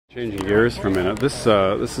Changing gears for a minute. This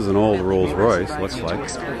is an old Rolls Royce. Looks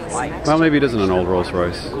like. Well, maybe it isn't an old Rolls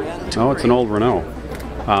Royce. No, it's an old Renault.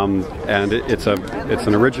 And it's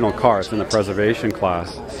an original car. It's in the preservation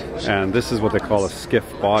class, and this is what they call a skiff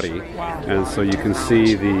body. And so you can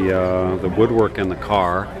see the woodwork in the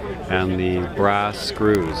car and the brass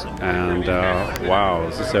screws. And wow,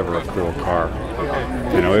 is this ever a cool car?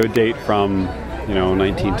 You know, it would date from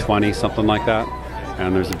 1920, something like that.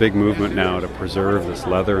 And there's a big movement now to preserve this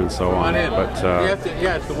leather and so on. But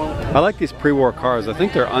I like these pre-war cars. I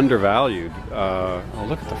think they're undervalued. Oh,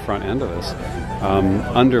 look at the front end of this.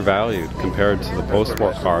 Undervalued compared to the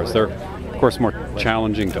post-war cars. They're, of course, more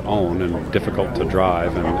challenging to own and difficult to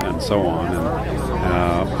drive and so on.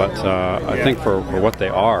 But I think for what they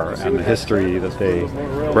are and the history that they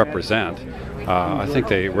represent, I think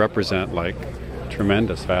they represent like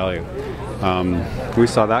tremendous value. We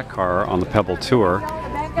saw that car on the Pebble tour,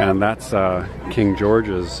 and that's King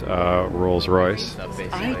George's Rolls Royce,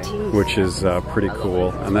 which is pretty cool.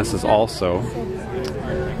 And this is also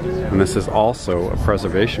a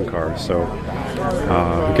preservation car, so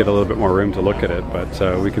we get a little bit more room to look at it. But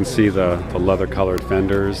we can see the leather-colored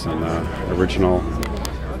fenders and the original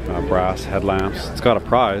brass headlamps. It's got a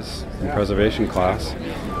prize in preservation class.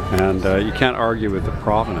 And you can't argue with the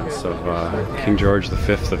provenance of King George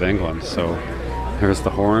V of England. So there's the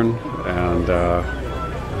horn, and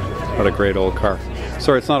what a great old car.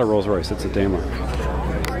 Sorry, it's not a Rolls Royce, it's a Daimler.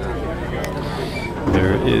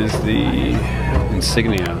 There is the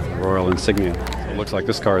insignia, royal insignia. It looks like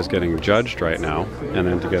this car is getting judged right now, and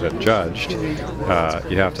then to get it judged,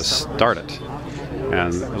 you have to start it.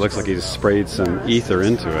 And it looks like he's sprayed some ether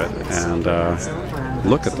into it, and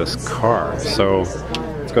look at this car. So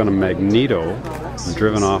it's got a magneto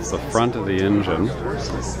driven off the front of the engine,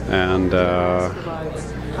 and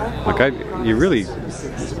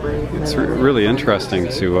it's really interesting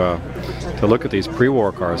to look at these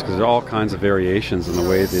pre-war cars, because there are all kinds of variations in the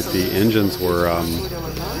way that the engines were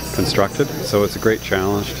constructed. So it's a great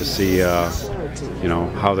challenge to see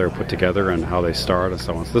how they're put together and how they start and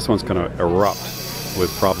so on. So this one's going to erupt with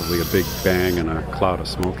probably a big bang and a cloud of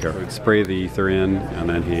smoke here. He'd spray the ether in, and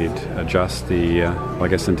then he'd adjust the, I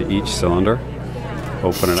guess, into each cylinder,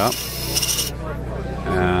 open it up,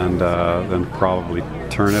 and then probably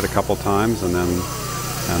turn it a couple times, and then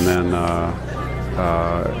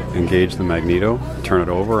engage the magneto, turn it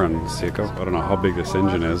over, and see it go. I don't know how big this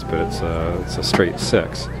engine is, but it's a straight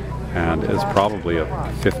 6, and it's probably a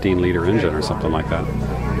 15-liter engine or something like that.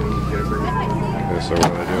 Okay, so what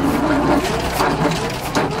do I do?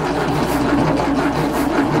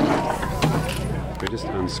 We just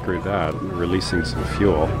unscrewed that, releasing some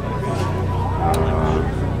fuel,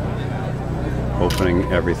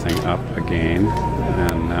 opening everything up again,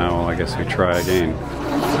 and now I guess we try again.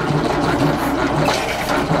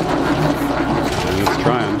 And it's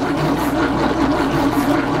trying.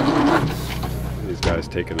 These guys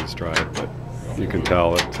taking a stride, but you can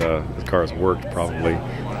tell that the car's worked probably,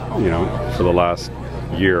 for the last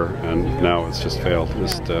year, and now it's just failed.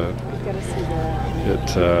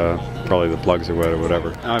 Probably the plugs are wet or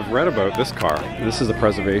whatever. I've read about this car. This is a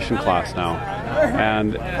preservation class now,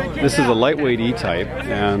 and this is a lightweight E-Type,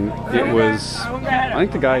 and it was, I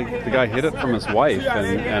think the guy hid it from his wife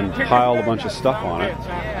and piled a bunch of stuff on it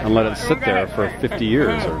and let it sit there for 50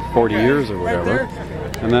 years or 40 years or whatever,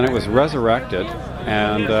 and then it was resurrected,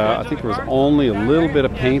 and I think there was only a little bit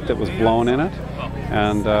of paint that was blown in it.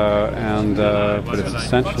 But it's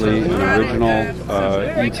essentially an original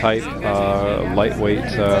E-Type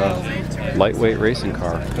lightweight racing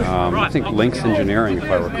car. I think Lynx Engineering, if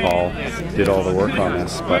I recall, did all the work on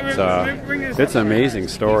this. But it's an amazing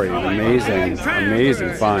story, an amazing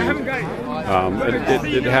find.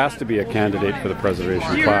 It has to be a candidate for the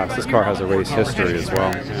preservation class. This car has a race history as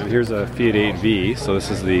well. And here's a Fiat 8V, so this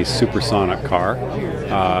is the supersonic car,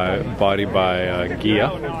 bodied by Ghia.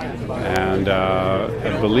 And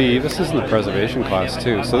I believe this is in the preservation class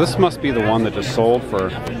too. So this must be the one that just sold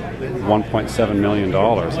for $1.7 million,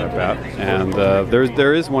 I bet. And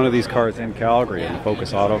there is one of these cars in Calgary in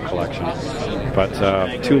Focus Auto Collection. But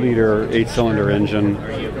 2-liter, 8-cylinder engine.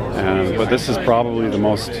 But this is probably the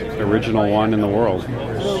most original one in the world.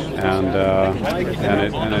 And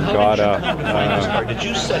it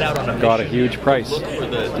got a huge price.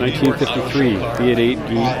 1953 Fiat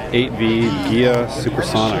 8V Ghia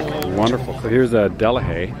Supersonic. Wonderful. So here's a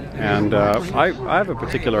Delahaye, and I have a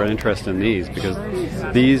particular interest in these because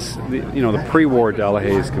these, the pre-war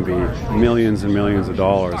Delahaye's can be millions and millions of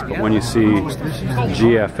dollars, but when you see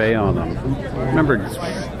GFA on them, remember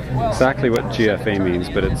exactly what GFA means,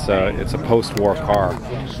 but it's a post-war car,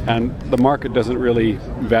 and the market doesn't really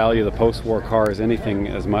value the post-war cars anything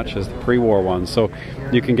as much as the pre-war ones. So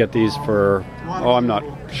you can get these for, oh, I'm not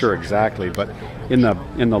sure exactly, but in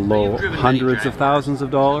the low hundreds of thousands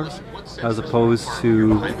of dollars, as opposed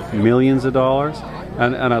to millions of dollars.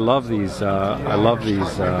 And I love these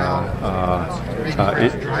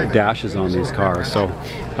dashes on these cars. So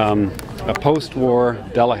a post-war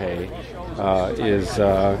Delahaye is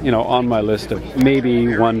on my list of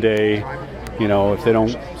maybe one day, if they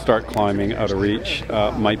don't start climbing out of reach,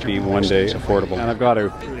 might be one day affordable. And I've got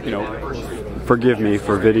to, forgive me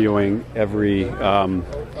for videoing every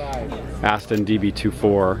Aston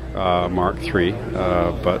DB24 Mark III,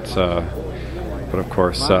 but of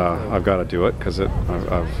course I've got to do it because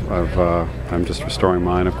I'm just restoring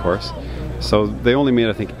mine, of course. So they only made,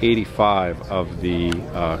 I think, 85 of the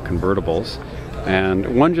convertibles,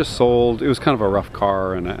 and one just sold. It was kind of a rough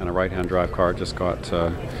car and a right-hand drive car. It just got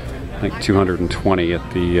I think 220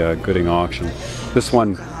 at the Gooding auction. This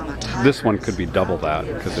one could be double that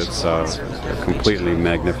because it's a completely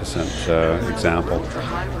magnificent example.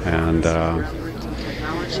 And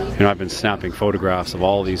I've been snapping photographs of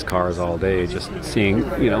all these cars all day, just seeing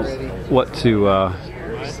what to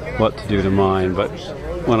do to mine. But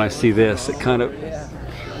when I see this, it kind of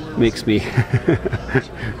makes me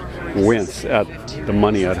wince at the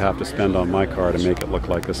money I'd have to spend on my car to make it look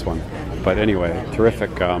like this one. But anyway,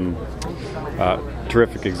 terrific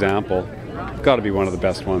example. Got to be one of the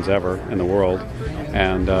best ones ever in the world.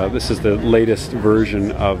 And this is the latest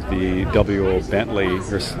version of the WO Bentley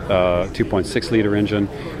 2.6 liter engine.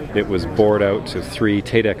 It was bored out to 3.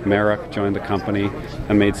 Tadek Merrick joined the company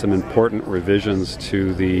and made some important revisions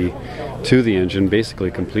to the engine,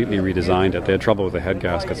 basically completely redesigned it. They had trouble with the head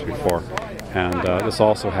gaskets before. And this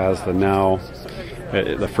also has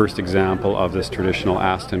the first example of this traditional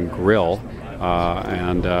Aston grille,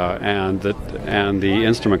 and the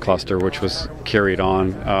instrument cluster, which was carried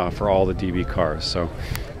on for all the DB cars. So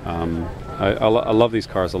I love these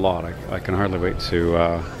cars a lot. I can hardly wait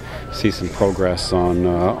to see some progress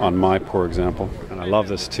on my poor example. And I love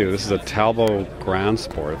this too. This is a Talbot Grand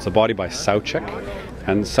Sport. It's a body by Sauchik,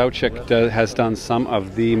 and Sauchik has done some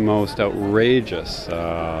of the most outrageous,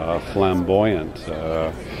 flamboyant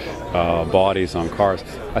bodies on cars.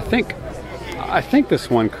 I think this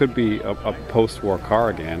one could be a post-war car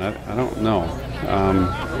again. I don't know.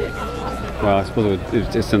 Well, I suppose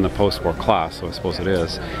it's in the post-war class, so I suppose it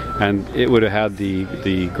is. And it would have had the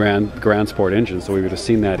Grand Sport engine, so we would have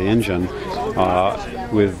seen that engine in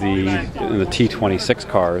the T26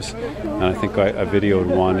 cars. And I think I videoed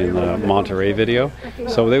one in the Monterey video.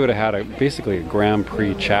 So they would have had basically a Grand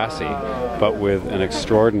Prix chassis, but with an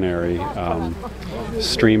extraordinary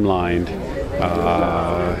streamlined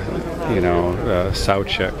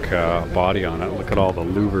Sauchik body on it. Look at all the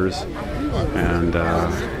louvers, and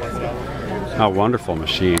how wonderful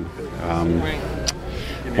machine.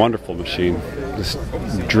 Wonderful machine. Just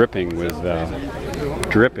dripping with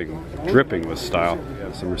style.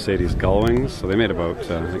 Some Mercedes gull wings. So they made about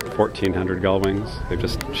I think 1,400 gull wings. They've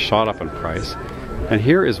just shot up in price. And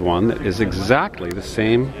here is one that is exactly the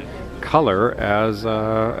same color as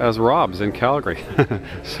Rob's in Calgary.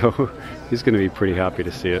 So he's going to be pretty happy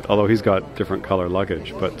to see it, although he's got different color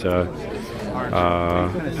luggage. But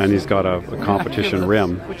and he's got a competition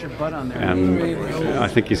rim, and I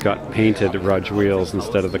think he's got painted Rudge wheels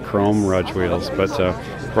instead of the chrome Rudge wheels. But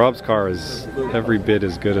Rob's car is every bit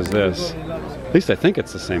as good as this. At least I think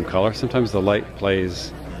it's the same color. Sometimes the light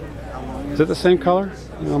plays. Is it the same color?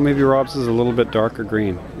 Well, maybe Rob's is a little bit darker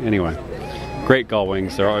green. Anyway, great gull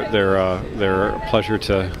wings. They're a pleasure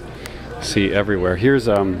to see everywhere. Here's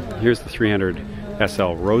the 300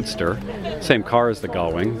 SL Roadster. Same car as the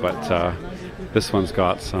gullwing, but this one's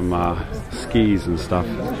got some skis and stuff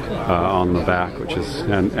on the back,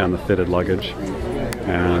 and the fitted luggage,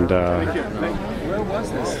 and a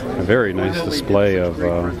very nice display of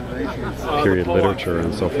period literature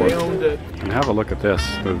and so forth. And have a look at this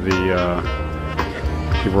with the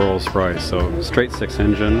Rolls-Royce. So straight 6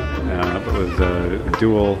 engine, but with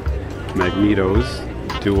dual magnetos,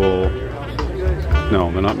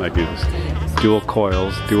 no, they're not magnetos, dual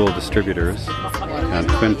coils, dual distributors, and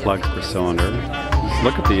twin plugs per cylinder. Just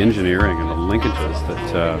look at the engineering and the linkages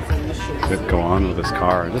that go on with this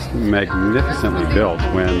car. Just magnificently built,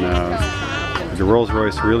 when the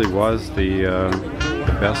Rolls-Royce really was the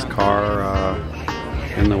best car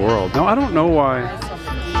in the world. Now, I don't know why.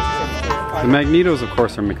 The magnetos, of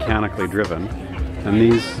course, are mechanically driven, and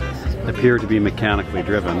these appear to be mechanically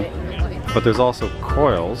driven, but there's also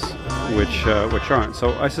coils which aren't.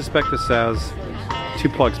 So I suspect this has 2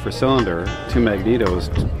 plugs per cylinder, 2 magnetos,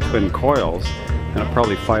 twin coils, and it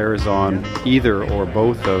probably fires on either or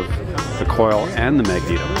both of the coil and the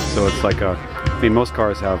magneto. So it's like a, I mean, most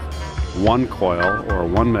cars have 1 coil or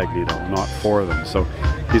 1 magneto, not 4 of them. So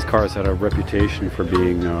these cars had a reputation for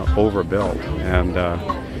being overbuilt. And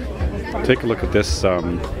take a look at this,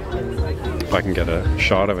 if I can get a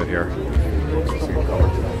shot of it here.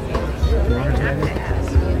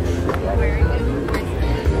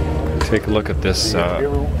 Take a look at this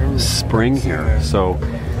spring here. So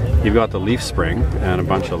you've got the leaf spring and a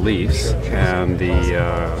bunch of leaves and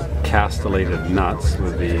the castellated nuts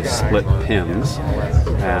with the split pins,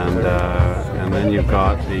 and then you've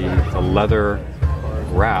got the leather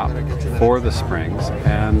wrap for the springs,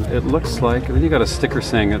 and it looks like, then you got a sticker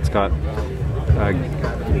saying it's got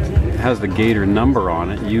has the Gator number on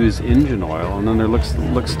it, use engine oil, and then there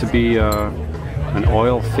looks to be an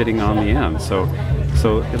oil fitting on the end. So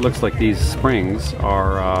it looks like these springs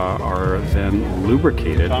are then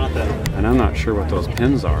lubricated, and I'm not sure what those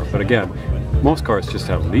pins are. But again, most cars just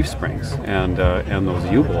have leaf springs and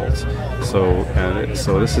those U-bolts. So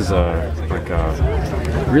this is like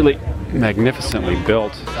a really magnificently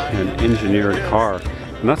built and engineered car,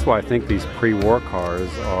 and that's why I think these pre-war cars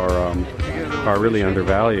are really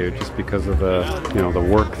undervalued, just because of the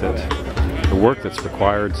work that's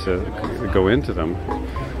required to go into them.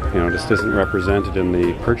 Just isn't represented in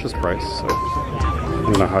the purchase price. So I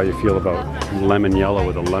don't know how you feel about lemon yellow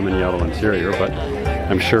with a lemon yellow interior, but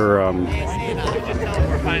I'm sure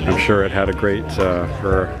it had a great,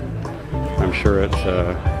 I'm sure it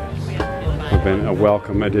would have been a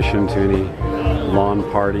welcome addition to any lawn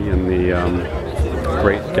party in the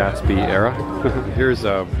Great Gatsby era. Here's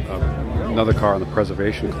another car in the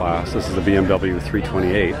preservation class. This is the BMW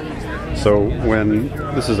 328. So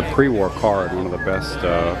this is a pre-war car, and one of the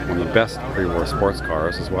best pre-war sports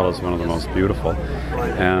cars, as well as one of the most beautiful.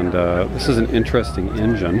 And this is an interesting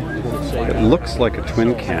engine. It looks like a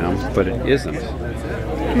twin cam, but it isn't.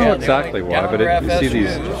 I don't know exactly why, but you see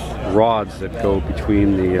these rods that go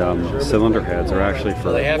between the cylinder heads are actually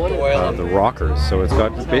for the rockers. So it's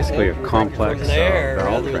got basically a complex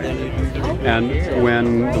barrel train. And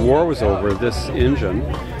when the war was over, this engine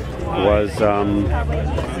was,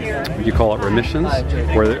 you call it remissions,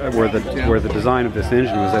 where the design of this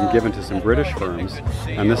engine was then given to some British firms,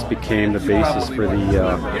 and this became the basis for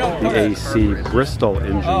the AC Bristol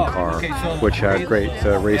engine car, which had great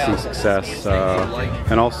racing success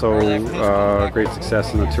and also great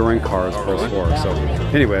success in the touring cars post-war. So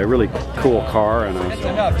anyway, a really cool car and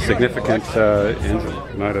a significant engine,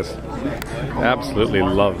 and I just absolutely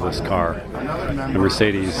love this car. The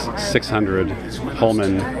Mercedes 600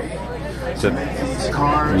 Pullman. Is it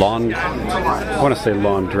I want to say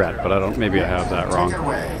laundrette, but I don't. Maybe I have that wrong.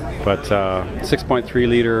 But 6.3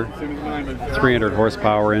 liter, 300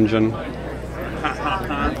 horsepower engine,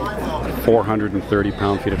 430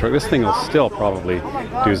 pound-feet of torque. This thing will still probably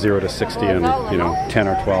do 0 to 60 in 10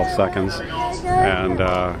 or 12 seconds. And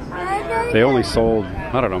they only sold,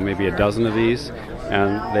 I don't know, maybe a dozen of these.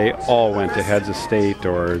 And they all went to heads of state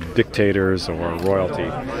or dictators or royalty.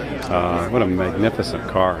 What a magnificent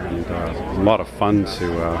car, and a lot of fun to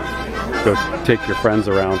go take your friends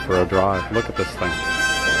around for a drive. Look at this thing.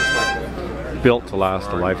 Built to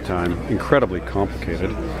last a lifetime, incredibly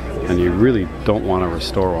complicated, and you really don't want to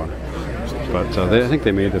restore one. But I think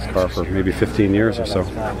they made this car for maybe 15 years or so,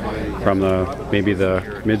 from maybe the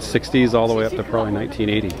mid-60s all the way up to probably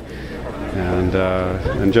 1980.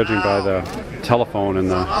 And judging by the telephone and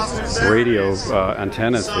the radio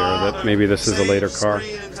antennas here, that maybe this is a later car.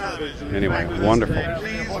 Anyway, wonderful.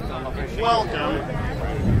 Welcome,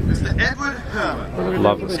 Mr. Edward Herman.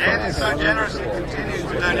 Love this car. Ed is so generous and continues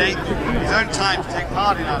to donate his own time to take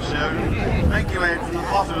part in our show. Thank you, Ed, from the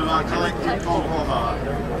bottom of our collective Concours heart.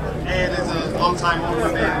 Ed is a long-time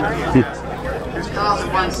ornament whose cars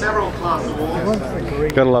have won several class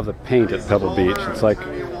awards. Gotta love the paint at Pebble Beach. It's like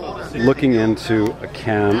looking into a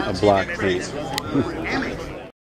can of black paint.